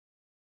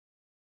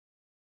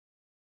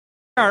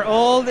Our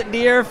old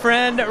dear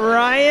friend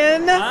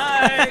Ryan.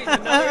 Hi,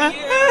 another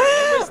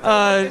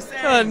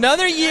year.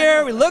 Another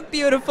year. We look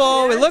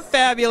beautiful. Yes. We look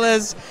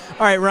fabulous.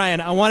 All right,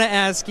 Ryan, I want to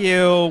ask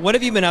you, what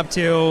have you been up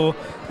to?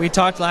 We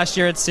talked last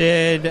year at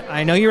SID.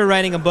 I know you were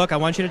writing a book. I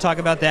want you to talk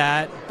about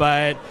that,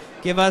 but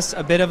give us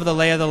a bit of the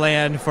lay of the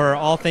land for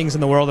all things in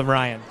the world of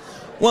Ryan.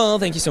 Well,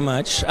 thank you so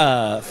much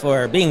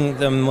for being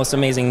the most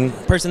amazing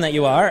person that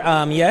you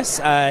are. Yes,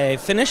 I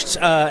finished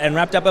and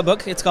wrapped up a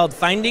book. It's called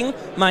Finding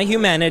My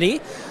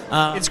Humanity.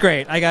 It's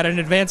great. I got an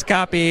advanced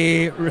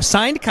copy,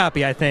 signed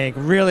copy, I think.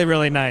 Really,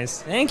 really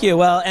nice. Thank you.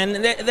 Well,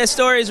 and the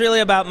story is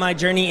really about my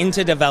journey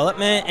into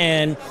development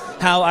and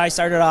how I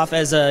started off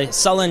as a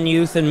sullen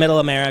youth in Middle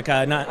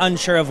America, not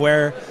unsure of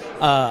where,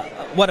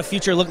 what a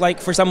future looked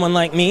like for someone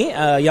like me,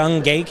 a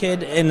young gay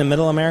kid in the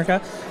Middle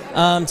America.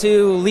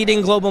 To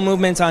leading global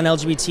movements on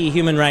LGBT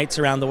human rights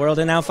around the world,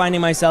 and now finding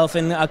myself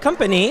in a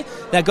company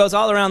that goes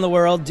all around the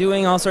world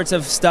doing all sorts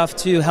of stuff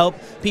to help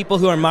people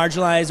who are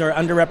marginalized or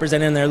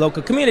underrepresented in their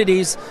local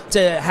communities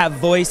to have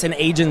voice and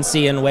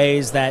agency in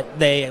ways that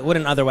they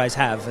wouldn't otherwise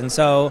have. And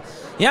so,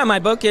 yeah, my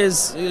book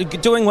is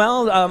doing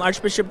well.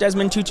 Archbishop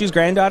Desmond Tutu's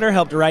granddaughter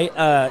helped write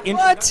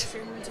introduction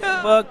to the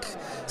book.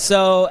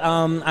 So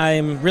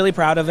I'm really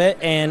proud of it,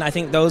 and I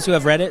think those who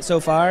have read it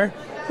so far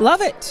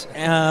love it.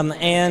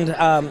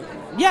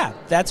 Yeah,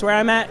 that's where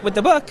I'm at with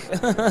the book.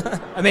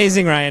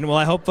 Amazing, Ryan. Well,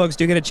 I hope folks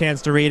do get a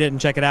chance to read it and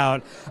check it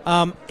out.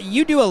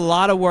 You do a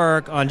lot of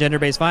work on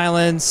gender-based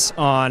violence,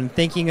 on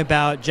thinking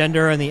about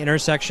gender and the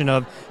intersection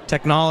of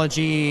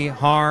technology,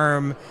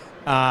 harm,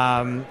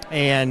 and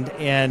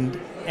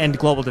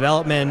global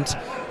development.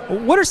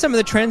 What are some of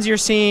the trends you're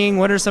seeing?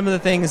 What are some of the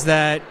things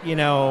that,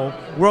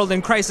 world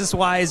in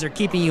crisis-wise are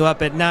keeping you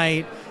up at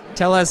night?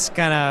 Tell us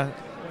kind of.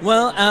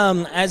 Well,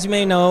 as you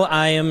may know,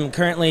 I am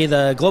currently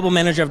the Global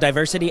Manager of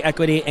Diversity,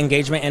 Equity,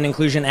 Engagement, and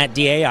Inclusion at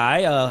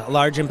DAI, a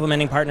large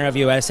implementing partner of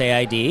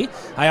USAID.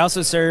 I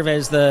also serve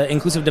as the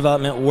Inclusive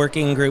Development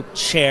Working Group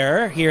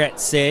Chair here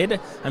at SID.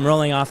 I'm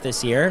rolling off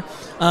this year.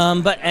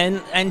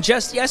 And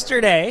just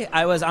yesterday,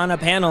 I was on a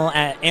panel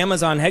at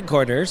Amazon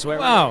headquarters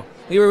where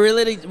we were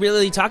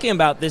really talking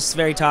about this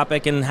very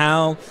topic and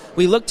how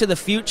we look to the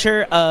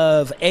future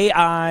of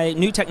AI,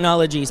 new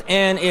technologies,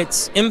 and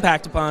its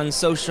impact upon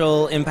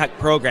social impact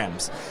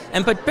programs,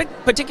 and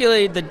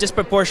particularly the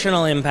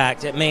disproportional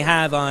impact it may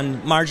have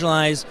on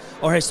marginalized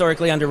or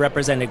historically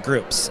underrepresented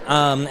groups.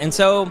 And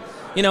so,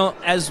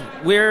 as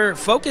we're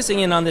focusing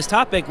in on this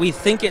topic, we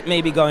think it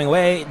may be going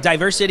away.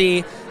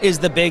 Diversity is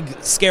the big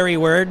scary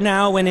word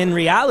now, when in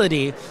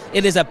reality,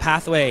 it is a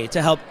pathway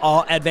to help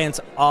advance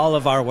all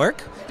of our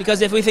work.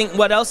 Because if we think,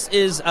 what else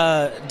is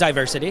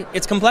diversity?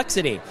 It's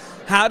complexity.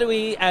 How do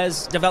we,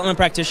 as development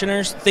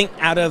practitioners, think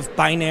out of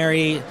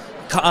binary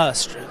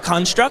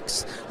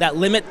constructs that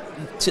limit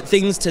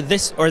things to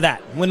this or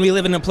that when we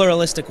live in a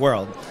pluralistic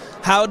world?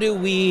 How do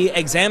we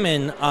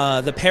examine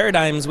the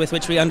paradigms with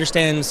which we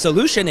understand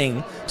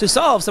solutioning to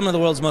solve some of the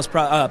world's most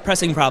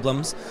pressing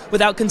problems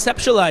without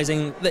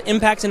conceptualizing the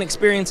impacts and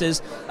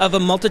experiences of a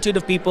multitude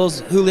of peoples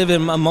who live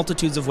in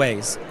multitudes of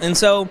ways? And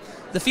so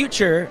the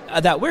future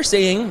that we're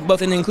seeing,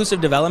 both in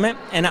inclusive development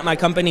and at my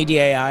company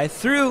DAI,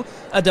 through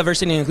a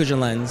diversity and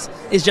inclusion lens,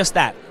 is just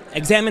that.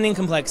 Examining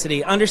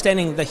complexity,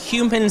 understanding the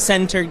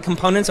human-centered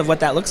components of what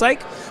that looks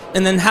like,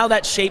 and then how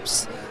that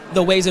shapes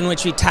the ways in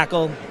which we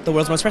tackle the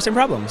world's most pressing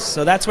problems.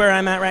 So that's where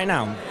I'm at right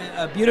now.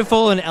 A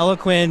beautiful and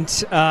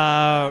eloquent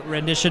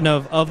rendition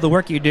of the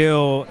work you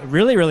do.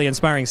 Really, really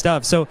inspiring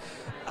stuff. So,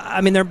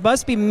 I mean, there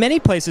must be many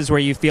places where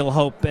you feel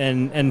hope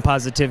and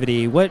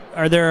positivity. What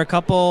are there a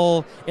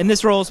couple in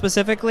this role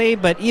specifically,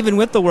 but even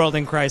with the world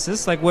in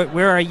crisis, like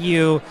where are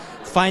you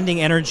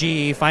finding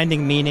energy,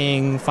 finding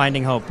meaning,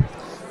 finding hope?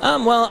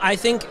 Well, I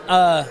think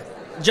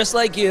just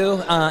like you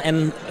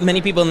and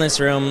many people in this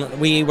room,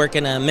 we work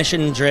in a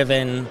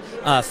mission-driven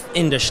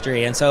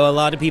industry, and so a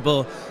lot of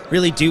people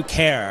really do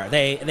care.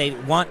 They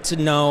want to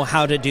know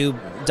how to do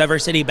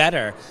diversity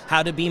better,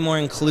 how to be more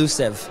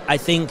inclusive. I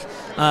think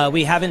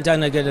we haven't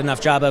done a good enough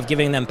job of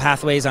giving them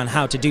pathways on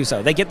how to do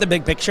so. They get the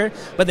big picture,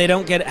 but they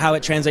don't get how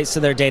it translates to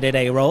their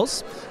day-to-day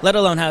roles, let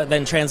alone how it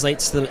then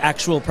translates to the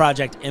actual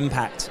project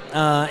impact.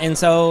 And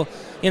so,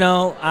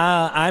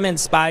 I'm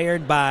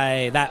inspired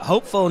by that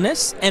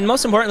hopefulness, and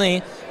most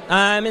importantly,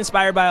 I'm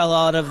inspired by a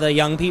lot of the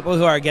young people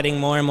who are getting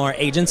more and more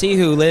agency,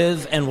 who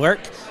live and work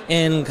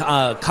in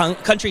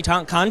country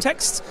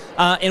contexts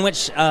in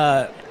which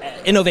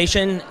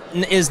innovation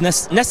is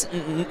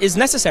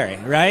necessary,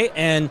 right?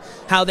 And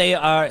how they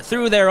are,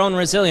 through their own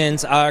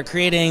resilience, are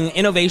creating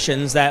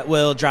innovations that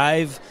will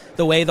drive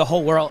the way the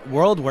whole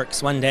world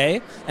works one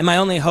day. And my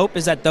only hope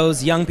is that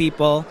those young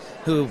people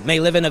who may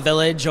live in a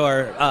village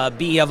or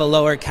be of a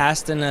lower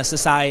caste in a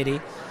society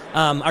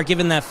are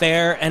given that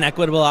fair and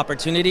equitable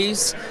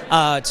opportunities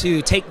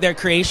to take their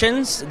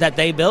creations that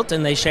they built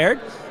and they shared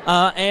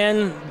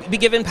and be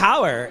given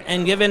power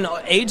and given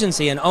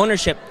agency and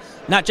ownership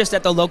not just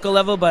at the local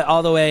level, but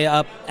all the way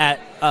up at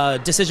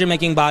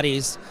decision-making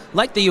bodies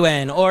like the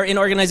UN or in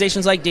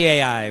organizations like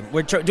DAI.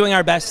 We're doing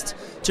our best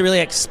to really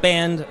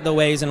expand the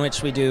ways in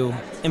which we do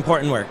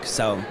important work.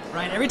 So,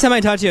 Ryan, every time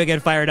I talk to you, I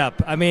get fired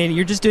up. I mean,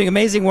 you're just doing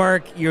amazing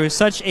work. You're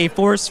such a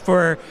force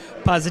for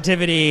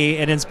positivity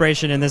and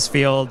inspiration in this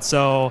field.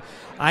 So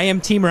I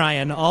am Team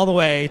Ryan all the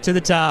way to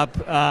the top.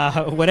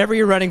 Whatever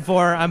you're running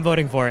for, I'm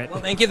voting for it.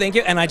 Well, thank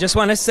you. And I just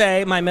want to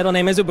say my middle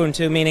name is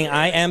Ubuntu, meaning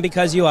I am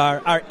because you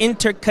are. Our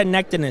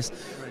interconnectedness.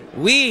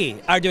 We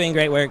are doing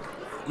great work.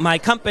 My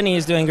company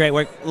is doing great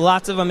work.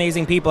 Lots of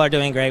amazing people are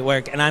doing great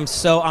work, and I'm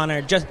so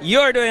honored. Just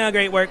you're doing a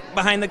great work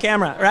behind the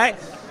camera, right?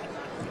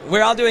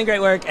 We're all doing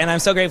great work, and I'm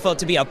so grateful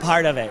to be a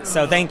part of it.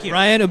 So thank you.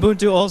 Ryan,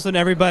 Ubuntu Olson,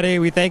 everybody.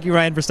 We thank you,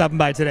 Ryan, for stopping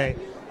by today.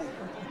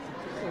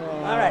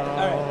 All right.